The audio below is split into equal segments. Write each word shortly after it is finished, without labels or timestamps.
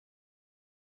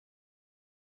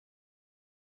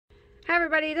Hi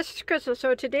everybody, this is Crystal.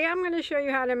 So today I'm going to show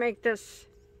you how to make this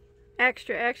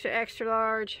extra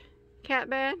large cat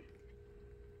bed.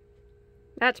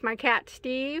 That's my cat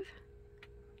Steve.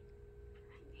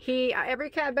 Every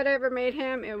cat bed I ever made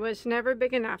him, it was never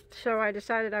big enough, so I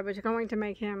decided I was going to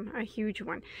make him a huge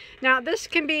one. Now this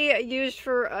can be used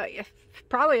for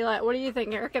probably, like, what do you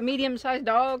think, Eric? A medium-sized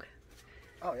dog?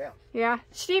 Oh yeah. Yeah,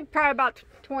 Steve probably about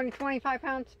 20-25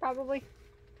 pounds probably.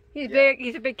 He's big.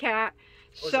 He's a big cat.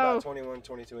 It was about 21,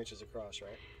 22 inches across,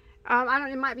 right? I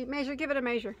don't. It might be measure. Give it a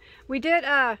measure. We did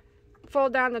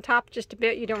fold down the top just a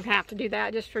bit. You don't have to do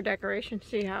that, just for decoration.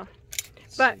 See how?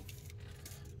 But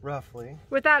roughly,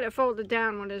 without it folded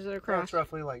down, what is it across? Yeah, it's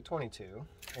roughly like 22,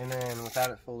 and then without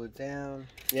it folded down,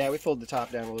 yeah, we fold the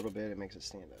top down a little bit. It makes it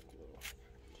stand up a little.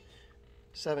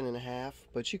 7.5,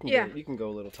 but you can go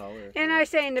a little taller. And I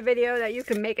say in the video that you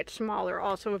can make it smaller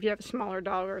also if you have a smaller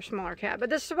dog or a smaller cat. But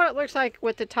this is what it looks like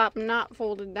with the top not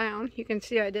folded down. You can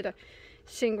see I did a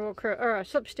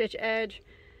slip stitch edge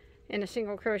and a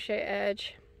single crochet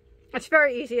edge. It's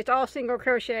very easy. It's all single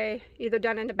crochet, either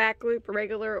done in the back loop,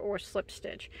 regular, or slip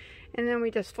stitch. And then we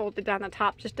just folded down the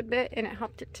top just a bit, and it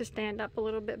helped it to stand up a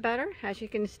little bit better. As you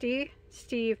can see,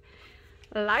 Steve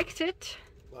likes it.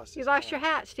 You lost your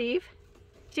hat, Steve.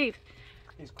 Steve,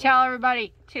 tell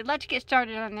everybody. Say, let's get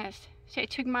started on this. Say,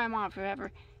 it took my mom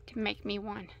forever to make me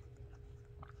one.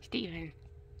 Steven.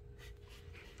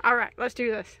 Alright, let's do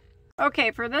this.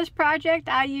 Okay, for this project,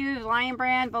 I use Lion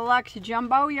Brand Vel-Luxe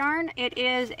Jumbo yarn. It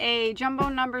is a Jumbo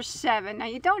number 7. Now,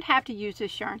 you don't have to use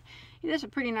this yarn. It is a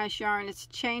pretty nice yarn. It's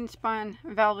chain spun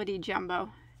velvety jumbo.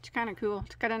 It's kind of cool.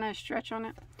 It's got a nice stretch on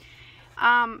it.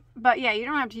 But yeah, you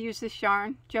don't have to use this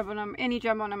yarn. Any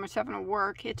Jumbo number 7 will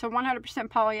work. It's a 100%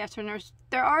 polyester, and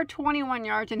there are 21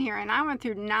 yards in here, and I went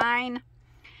through 9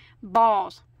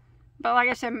 balls. But like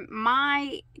I said,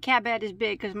 my cat bed is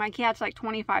big because my cat's like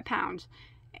 25 pounds,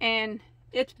 and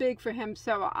it's big for him.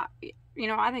 So I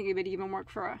think it would even work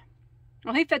for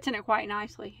well, he fits in it quite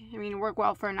nicely. I mean, it would work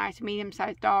well for a nice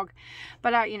medium-sized dog,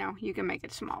 but you can make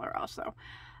it smaller also.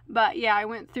 But yeah, I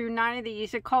went through 9 of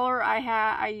these. The color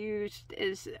I used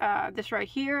is this right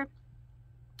here.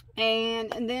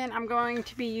 And then I'm going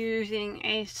to be using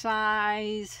a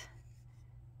size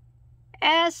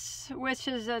S, which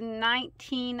is a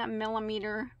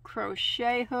 19mm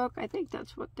crochet hook. I think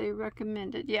that's what they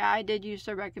recommended. Yeah, I did use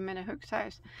the recommended hook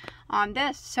size on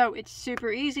this. So it's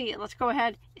super easy. Let's go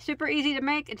ahead. It's super easy to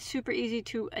make. It's super easy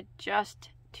to adjust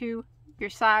to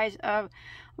your size of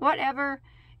whatever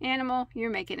animal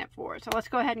you're making it for. So let's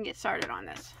go ahead and get started on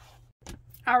this.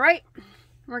 All right,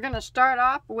 we're going to start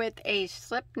off with a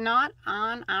slip knot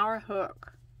on our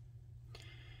hook.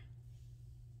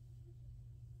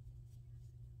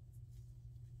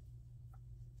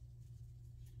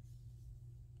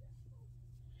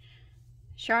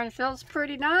 Yarn feels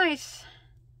pretty nice.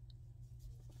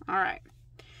 All right,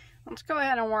 let's go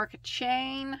ahead and work a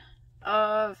chain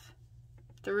of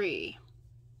 3.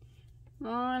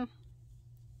 1,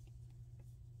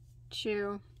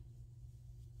 2,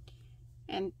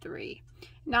 and 3.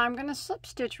 Now I'm going to slip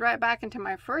stitch right back into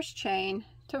my first chain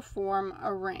to form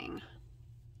a ring.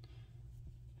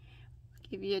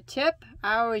 Give you a tip.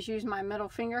 I always use my middle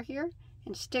finger here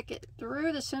and stick it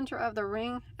through the center of the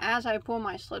ring as I pull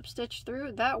my slip stitch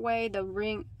through. That way the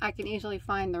ring, I can easily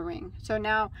find the ring. So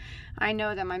now I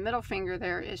know that my middle finger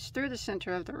there is through the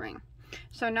center of the ring.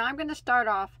 So now I'm going to start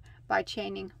off by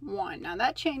chaining 1. Now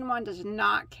that chain 1 does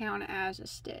not count as a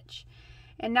stitch.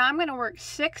 And now I'm going to work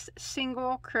 6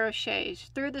 single crochets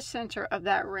through the center of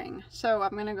that ring. So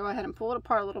I'm going to go ahead and pull it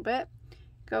apart a little bit,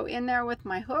 go in there with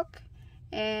my hook,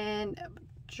 and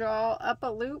draw up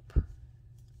a loop.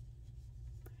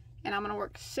 And I'm going to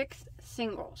work 6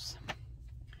 singles.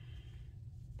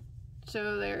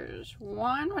 So there's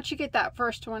 1. Once you get that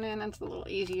first one in, it's a little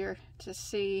easier to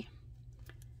see.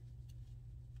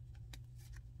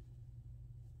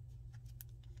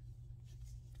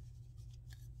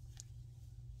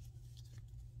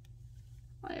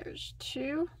 There's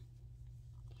 2,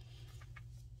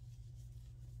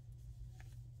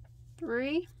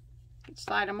 3. You can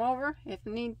slide them over if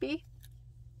need be.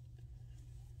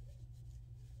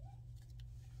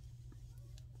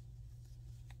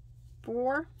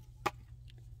 4,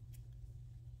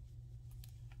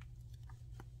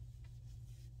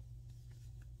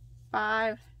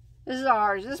 5. This is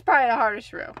ours. This is probably the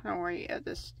hardest row. Don't worry,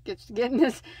 this gets to getting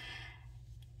this.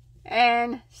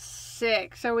 And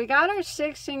 6. So we got our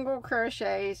 6 single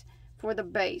crochets for the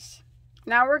base.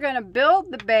 Now we're going to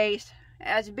build the base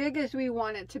as big as we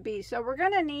want it to be. So we're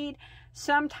going to need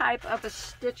some type of a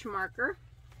stitch marker.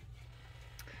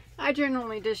 I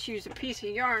generally just use a piece of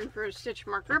yarn for a stitch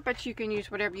marker, but you can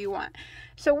use whatever you want.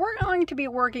 So we're going to be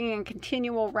working in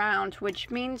continual rounds,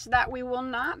 which means that we will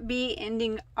not be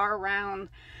ending our rounds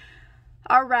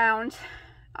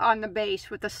on the base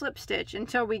with a slip stitch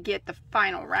until we get the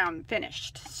final round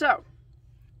finished. So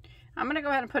I'm going to go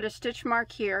ahead and put a stitch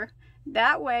mark here.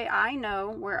 That way I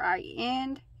know where I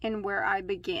end and where I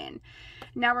begin.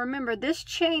 Now remember, this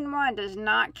chain 1 does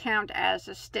not count as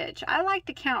a stitch. I like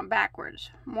to count backwards.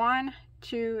 1,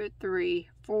 2, 3,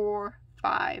 4,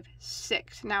 5,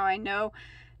 6. Now I know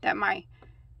that my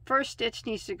first stitch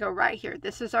needs to go right here.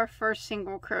 This is our first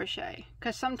single crochet,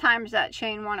 because sometimes that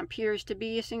chain 1 appears to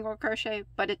be a single crochet,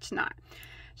 but it's not.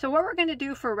 So what we're going to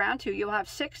do for round 2, you'll have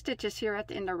 6 stitches here at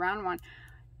the end of round 1.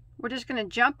 We're just going to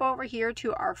jump over here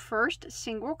to our first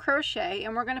single crochet,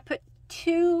 and we're going to put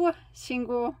 2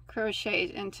 single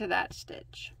crochets into that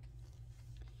stitch.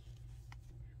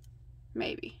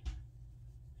 Maybe.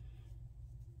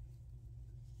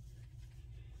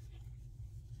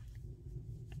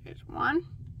 There's 1.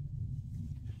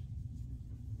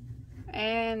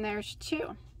 And there's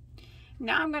 2.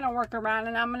 Now I'm going to work around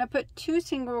and I'm going to put 2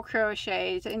 single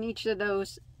crochets in each of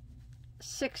those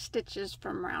 6 stitches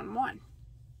from round 1.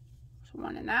 So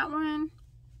 1 in that one.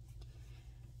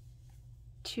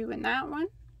 2 in that one.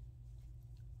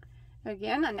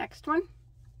 Again, the next one.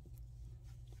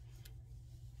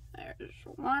 There's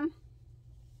 1.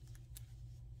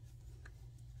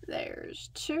 There's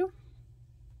 2.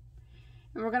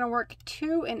 And we're going to work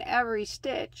 2 in every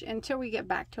stitch until we get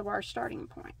back to our starting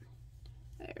point.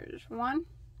 There's 1.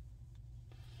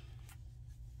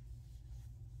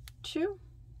 2.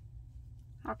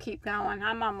 I'll keep going.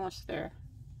 I'm almost there.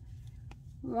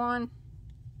 1.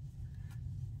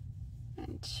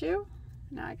 And 2.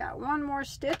 Now I got 1 more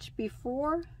stitch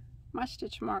before my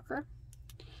stitch marker.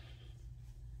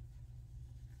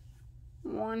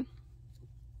 1,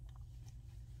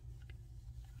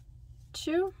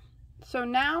 2. So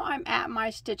now I'm at my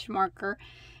stitch marker,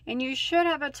 and you should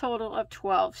have a total of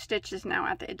 12 stitches now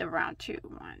at the end of round 2.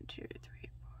 1, 2, 3, 4,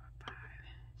 5,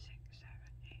 6, 7,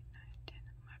 8, 9, 10,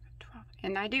 11, 12.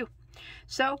 And I do.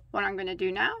 So what I'm going to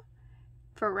do now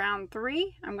for round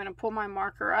 3, I'm going to pull my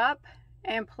marker up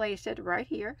and place it right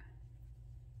here,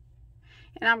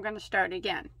 and I'm going to start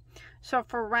again. So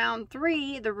for round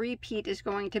 3, the repeat is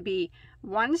going to be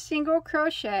 1 single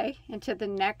crochet into the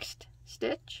next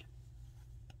stitch,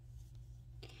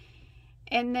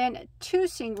 and then 2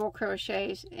 single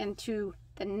crochets into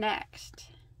the next.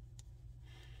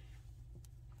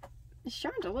 This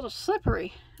yarn's a little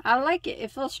slippery. I like it.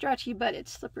 It feels stretchy, but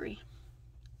it's slippery.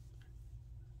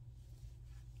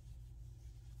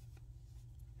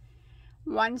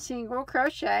 One single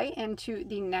crochet into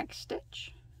the next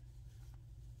stitch,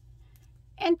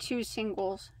 and 2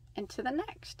 singles into the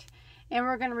next. And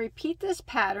we're going to repeat this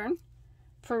pattern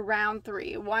for round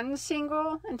 3. 1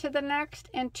 single into the next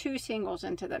and 2 singles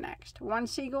into the next. 1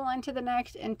 single into the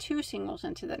next and 2 singles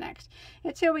into the next,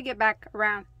 until we get back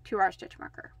around to our stitch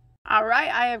marker.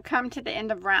 Alright, I have come to the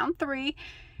end of round 3.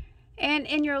 And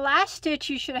in your last stitch,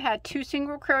 you should have had 2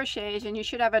 single crochets, and you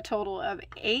should have a total of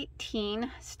 18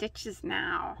 stitches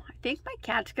now. I think my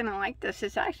cat's going to like this.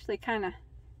 It's actually kind of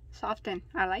soft, and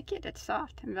I like it. It's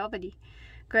soft and velvety.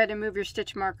 Go ahead and move your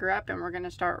stitch marker up, and we're going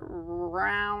to start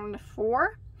round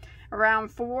 4. Round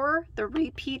 4, the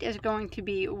repeat is going to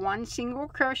be 1 single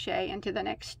crochet into the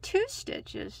next 2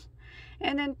 stitches,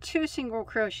 and then 2 single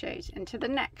crochets into the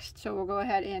next. So we'll go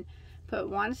ahead and put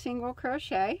 1 single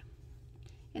crochet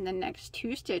in the next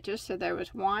 2 stitches. So there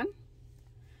was 1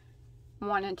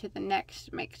 into the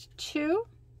next makes 2,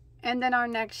 and then our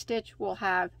next stitch will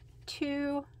have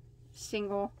 2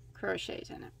 single crochets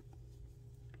in it.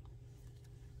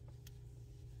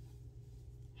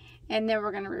 And then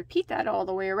we're going to repeat that all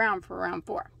the way around for round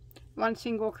 4. 1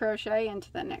 single crochet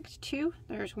into the next 2.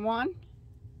 There's 1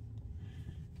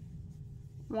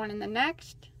 in the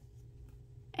next,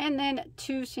 and then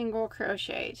 2 single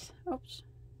crochets. Oops.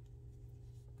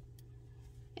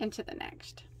 Into the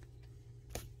next.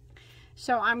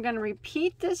 So I'm going to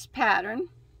repeat this pattern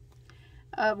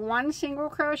of 1 single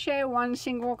crochet, 1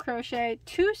 single crochet,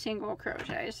 2 single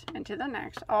crochets into the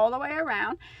next, all the way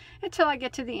around until I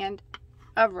get to the end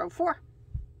of row 4.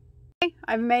 Okay,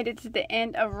 I've made it to the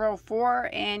end of row 4,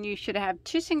 and you should have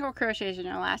 2 single crochets in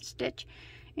your last stitch,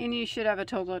 and you should have a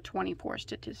total of 24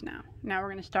 stitches now. Now we're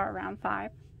going to start round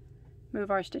 5. Move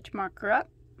our stitch marker up.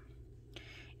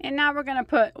 And now we're going to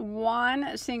put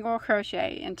 1 single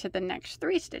crochet into the next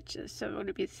 3 stitches. So it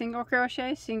would be single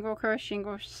crochet, single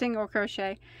crochet, single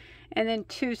crochet, and then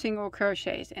 2 single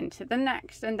crochets into the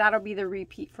next. And that'll be the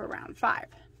repeat for round 5.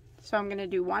 So I'm going to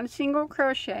do 1 single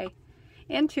crochet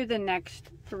into the next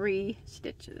 3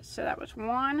 stitches. So that was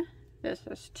 1, this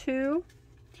is 2,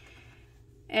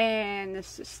 and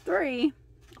this is 3,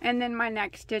 and then my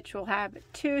next stitch will have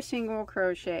 2 single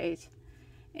crochets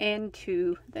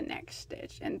into the next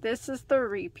stitch, and this is the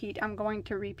repeat. I'm going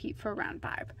to repeat for round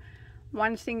 5.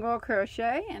 1 single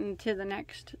crochet into the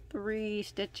next 3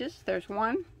 stitches. There's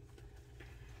 1,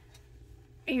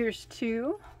 here's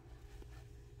 2,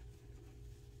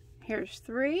 here's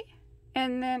 3,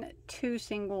 and then 2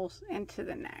 singles into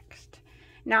the next.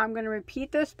 Now I'm going to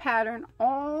repeat this pattern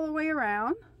all the way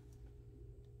around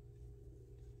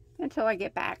until I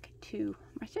get back to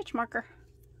my stitch marker.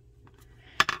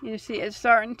 You see it's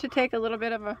starting to take a little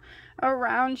bit of a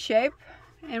round shape,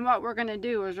 and what we're going to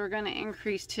do is we're going to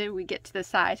increase till we get to the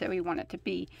size that we want it to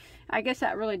be. I guess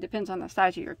that really depends on the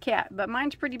size of your cat, but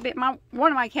mine's pretty big.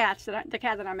 One of my cats, the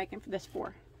cat that I'm making this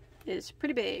for, is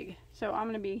pretty big, so I'm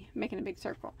going to be making a big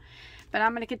circle. But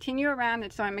I'm going to continue around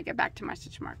until I make it back to my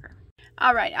stitch marker.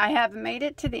 Alright, I have made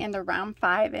it to the end of round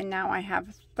 5, and now I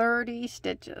have 30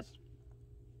 stitches.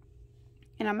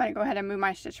 And I'm going to go ahead and move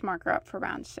my stitch marker up for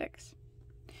round 6.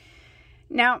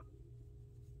 Now,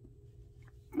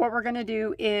 what we're going to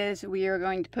do is we are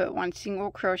going to put 1 single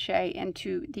crochet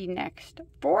into the next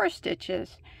 4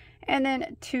 stitches, and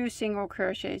then 2 single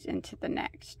crochets into the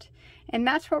next. And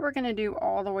that's what we're going to do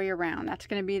all the way around. That's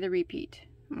going to be the repeat.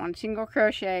 1 single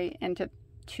crochet into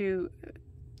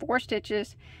 4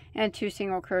 stitches and 2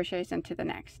 single crochets into the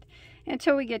next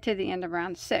until we get to the end of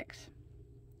round 6.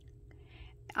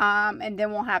 And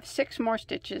then we'll have 6 more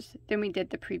stitches than we did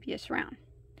the previous round.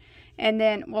 And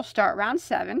then we'll start round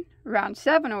 7. Round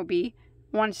 7 will be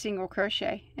 1 single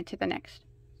crochet into the next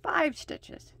 5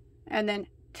 stitches, and then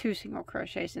 2 single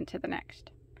crochets into the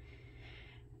next.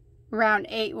 Round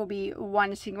 8 will be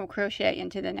 1 single crochet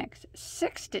into the next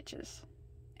 6 stitches,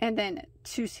 and then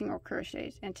 2 single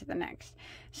crochets into the next.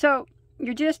 So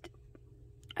you're just,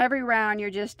 every round you're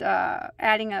just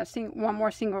adding one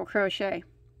more single crochet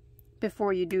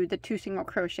before you do the 2 single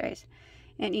crochets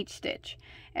in each stitch.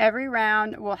 Every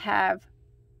round will have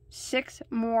 6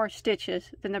 more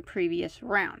stitches than the previous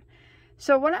round.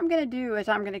 So what I'm going to do is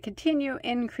I'm going to continue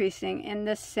increasing in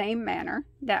the same manner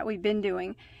that we've been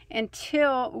doing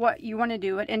until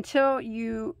until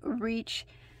you reach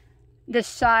the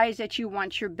size that you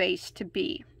want your base to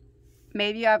be.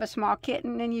 Maybe you have a small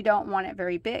kitten and you don't want it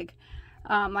very big.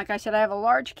 Like I said, I have a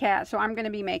large cat, so I'm going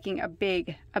to be making a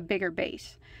bigger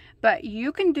base. But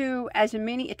you can do as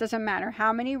many, it doesn't matter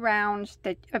how many rounds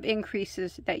of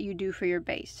increases that you do for your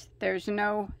base. There's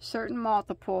no certain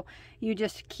multiple. You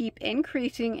just keep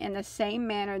increasing in the same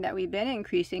manner that we've been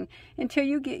increasing until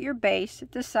you get your base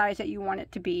the size that you want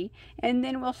it to be. And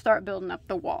then we'll start building up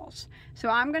the walls. So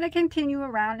I'm going to continue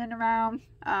around and around,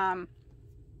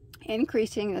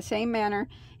 increasing in the same manner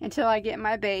until I get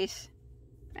my base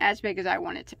as big as I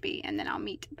want it to be. And then I'll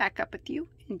meet back up with you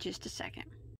in just a second.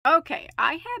 Okay,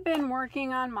 I have been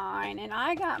working on mine, and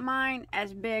I got mine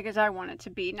as big as I want it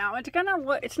to be. Now, it's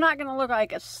not gonna look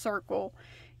like a circle.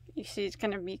 You see, it's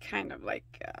gonna be kind of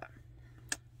like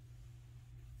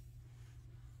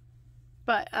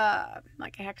a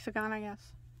hexagon, I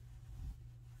guess.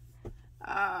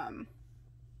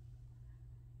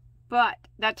 But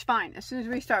that's fine. As soon as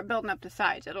we start building up the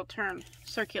sides, it'll turn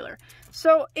circular.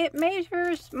 So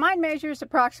mine measures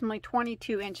approximately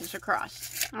 22 inches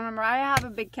across. Remember, I have a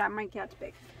big cat. My cat's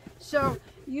big. So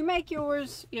you make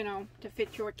yours, to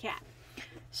fit your cat.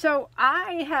 So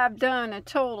I have done a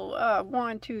total of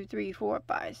 1, 2, 3, 4,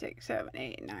 5, 6, 7,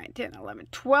 8, 9, 10, 11,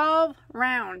 12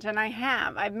 rounds. And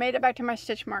I've made it back to my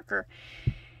stitch marker.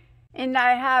 And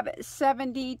I have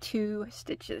 72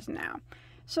 stitches now.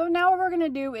 So now what we're going to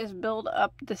do is build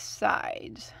up the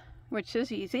sides, which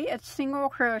is easy. It's single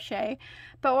crochet,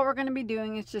 but what we're going to be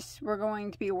doing is we're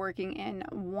going to be working in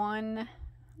 1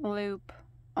 loop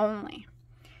only.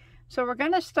 So we're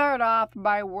going to start off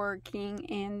by working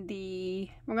in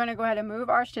we're going to go ahead and move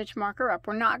our stitch marker up.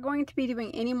 We're not going to be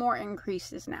doing any more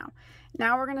increases now.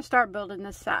 Now we're going to start building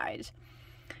the sides.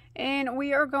 And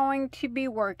we are going to be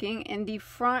working in the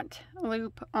front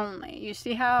loop only. You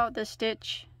see how the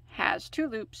stitch has 2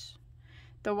 loops.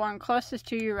 The one closest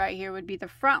to you right here would be the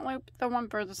front loop. The one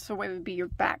furthest away would be your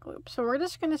back loop. So we're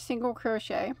just going to single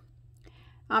crochet.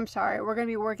 We're going to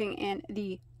be working in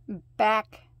the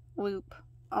back loop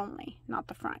only, not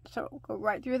the front. So we'll go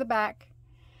right through the back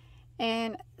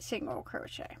and single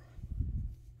crochet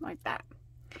like that.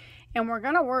 And we're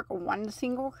going to work 1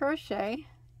 single crochet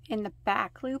in the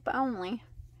back loop only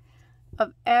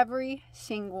of every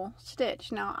single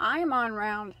stitch. Now I'm on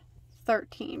round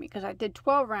 13 because I did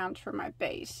 12 rounds for my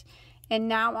base, and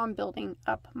now I'm building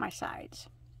up my sides.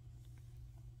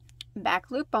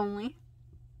 back loop only.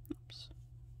 Oops.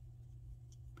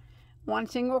 1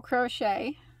 single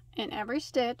crochet in every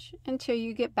stitch until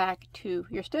you get back to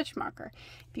your stitch marker.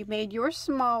 If you made yours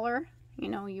smaller, you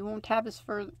know, you won't have as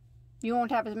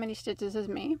many stitches as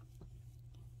me.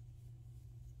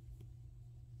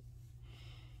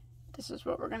 This is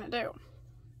what we're going to do.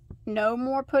 No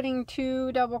more putting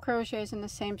 2 double crochets in the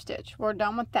same stitch. We're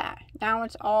done with that. Now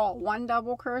it's all 1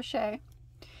 double crochet.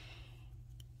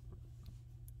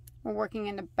 We're working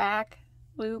in the back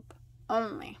loop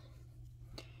only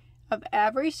of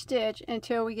every stitch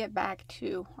until we get back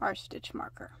to our stitch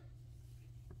marker.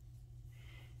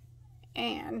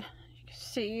 And you can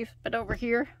see, but over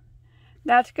here,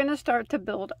 that's going to start to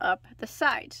build up the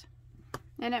sides.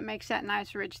 And it makes that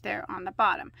nice ridge there on the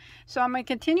bottom. So I'm going to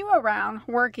continue around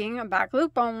working a back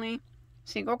loop only,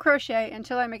 single crochet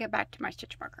until I make it back to my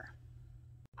stitch marker.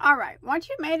 Alright, once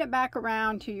you've made it back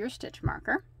around to your stitch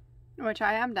marker, which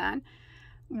I have done,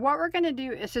 what we're going to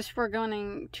do is just we're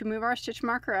going to move our stitch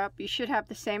marker up. You should have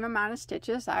the same amount of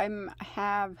stitches. I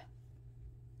have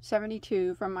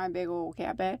 72 from my big old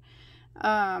cat bed.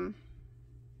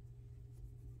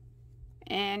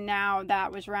 And now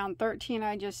that was round 13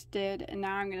 I just did, and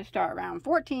now I'm going to start round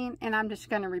 14, and I'm just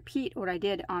going to repeat what I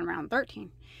did on round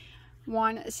 13.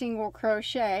 1 single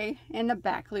crochet in the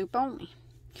back loop only.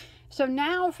 So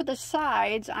now for the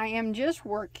sides, I am just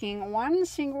working 1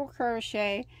 single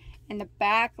crochet in the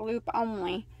back loop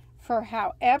only for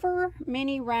however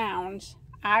many rounds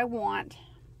I want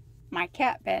my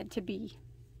cat bed to be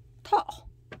tall.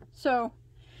 So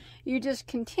you just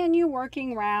continue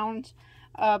working rounds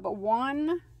of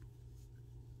 1,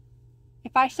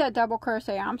 if I said double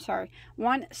crochet, I'm sorry,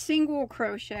 1 single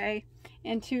crochet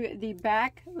into the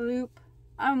back loop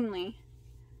only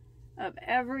of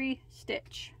every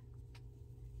stitch.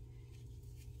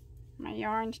 My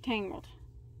yarn's tangled.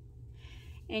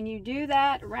 And you do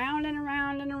that round and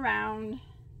around and around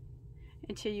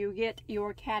until you get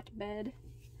your cat bed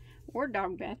or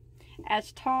dog bed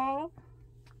as tall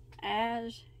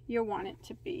as you want it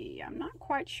to be. I'm not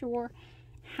quite sure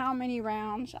how many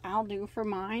rounds I'll do for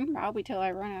mine, probably till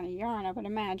I run out of yarn, I would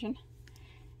imagine.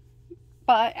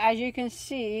 But as you can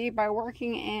see, by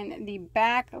working in the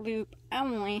back loop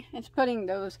only, it's putting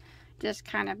those just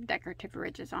kind of decorative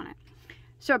ridges on it.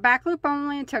 So back loop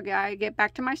only until I get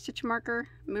back to my stitch marker,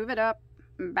 move it up,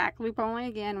 back loop only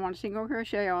again, 1 single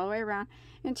crochet all the way around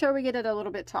until we get it a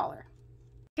little bit taller.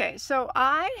 Okay, so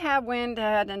I have went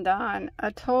ahead and done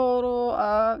a total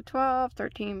of 12,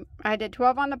 13, I did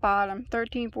 12 on the bottom,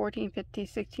 13, 14, 15,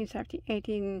 16, 17,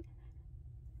 18,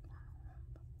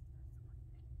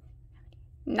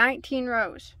 19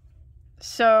 rows.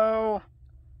 So,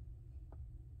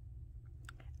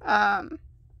 and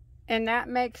that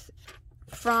makes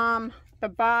from the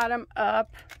bottom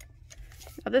up,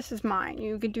 now this is mine,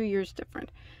 you can do yours different,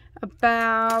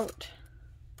 about,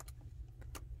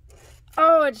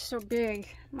 oh, it's so big.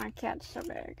 My cat's so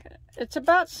big. It's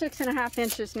about 6.5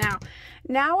 inches now.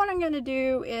 Now what I'm going to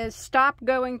do is stop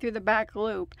going through the back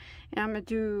loop. And I'm going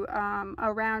to do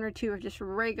a round or 2 of just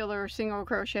regular single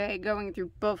crochet going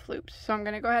through both loops. So I'm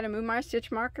going to go ahead and move my stitch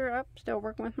marker up. Still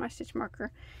working with my stitch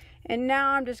marker. And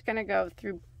now I'm just going to go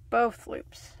through both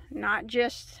loops. Not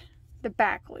just the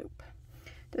back loop.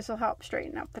 This will help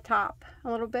straighten up the top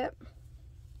a little bit.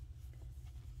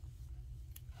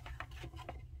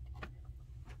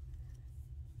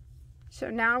 So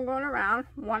now I'm going around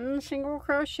 1 single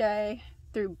crochet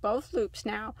through both loops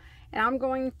now, and I'm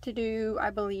going to do, I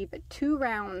believe, 2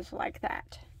 rounds like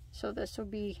that. So this will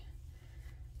be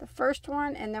the first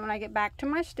one, and then when I get back to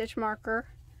my stitch marker,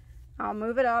 I'll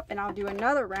move it up and I'll do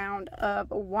another round of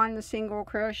 1 single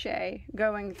crochet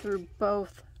going through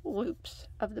both loops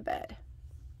of the bed.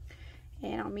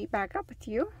 And I'll meet back up with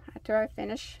you after I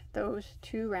finish those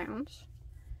 2 rounds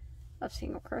of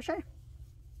single crochet.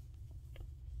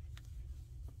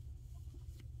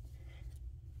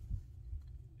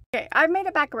 Okay, I've made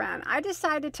it back around. I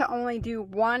decided to only do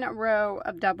 1 row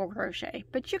of double crochet,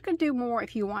 but you could do more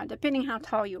if you want, depending how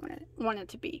tall you want it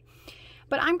to be.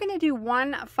 But I'm going to do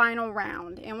 1 final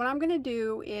round, and what I'm going to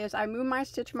do is I move my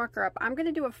stitch marker up. I'm going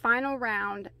to do a final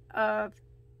round of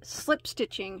slip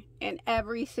stitching in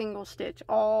every single stitch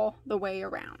all the way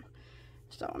around.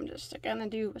 So I'm just going to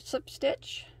do a slip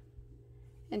stitch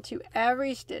into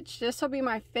every stitch. This will be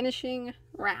my finishing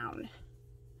round.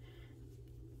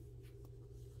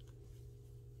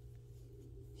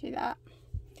 See that?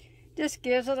 Just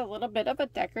gives it a little bit of a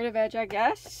decorative edge, I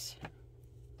guess.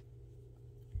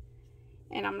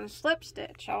 And I'm going to slip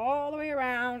stitch all the way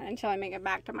around until I make it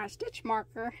back to my stitch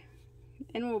marker.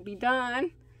 And we'll be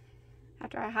done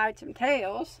after I hide some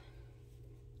tails.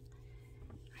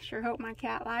 I Sure hope my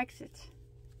cat likes it.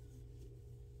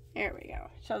 There we go.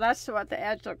 So that's what the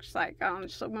edge looks like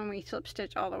so when we slip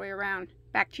stitch all the way around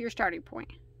back to your starting point.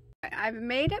 I've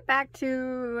made it back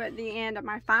to the end of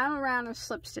my final round of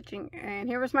slip stitching, and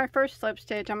here was my first slip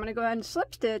stitch. I'm going to go ahead and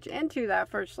slip stitch into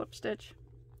that first slip stitch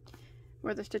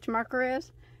where the stitch marker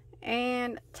is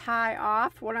and tie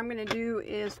off. What I'm going to do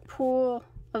is pull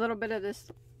a little bit of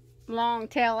this long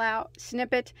tail out,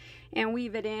 snip it, and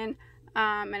weave it in,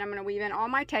 and I'm going to weave in all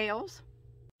my tails.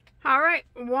 Alright,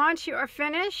 once you are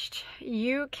finished,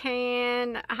 you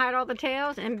can hide all the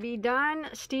tails and be done.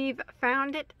 Steve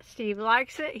found it. Steve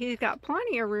likes it. He's got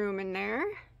plenty of room in there.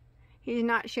 He's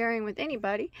not sharing with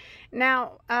anybody.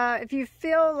 Now, if you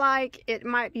feel like it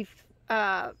might be,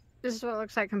 this is what it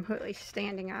looks like completely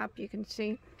standing up. You can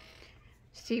see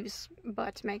Steve's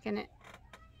butt's making it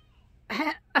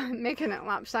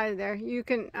lopsided there. You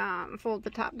can fold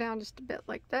the top down just a bit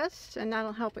like this, and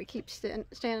that'll help it keep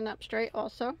standing up straight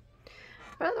also.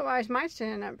 But otherwise, mine's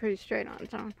standing up pretty straight on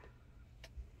its own.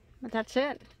 But that's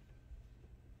it.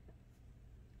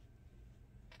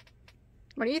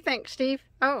 What do you think, Steve?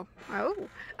 Oh,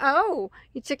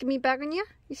 you sick of me bugging you?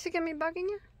 You sick of me bugging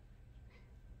you?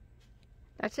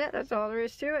 That's it. That's all there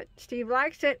is to it. Steve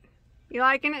likes it. You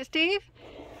liking it, Steve?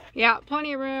 Yeah,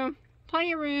 plenty of room.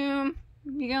 Plenty of room.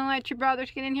 You gonna let your brothers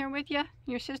get in here with you?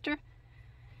 Your sister?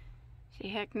 Say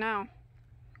heck no.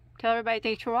 Tell everybody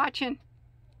thanks for watching.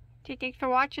 Say thanks for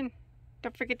watching.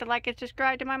 Don't forget to like and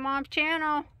subscribe to my mom's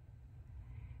channel.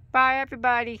 Bye,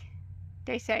 everybody.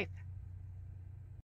 Stay safe.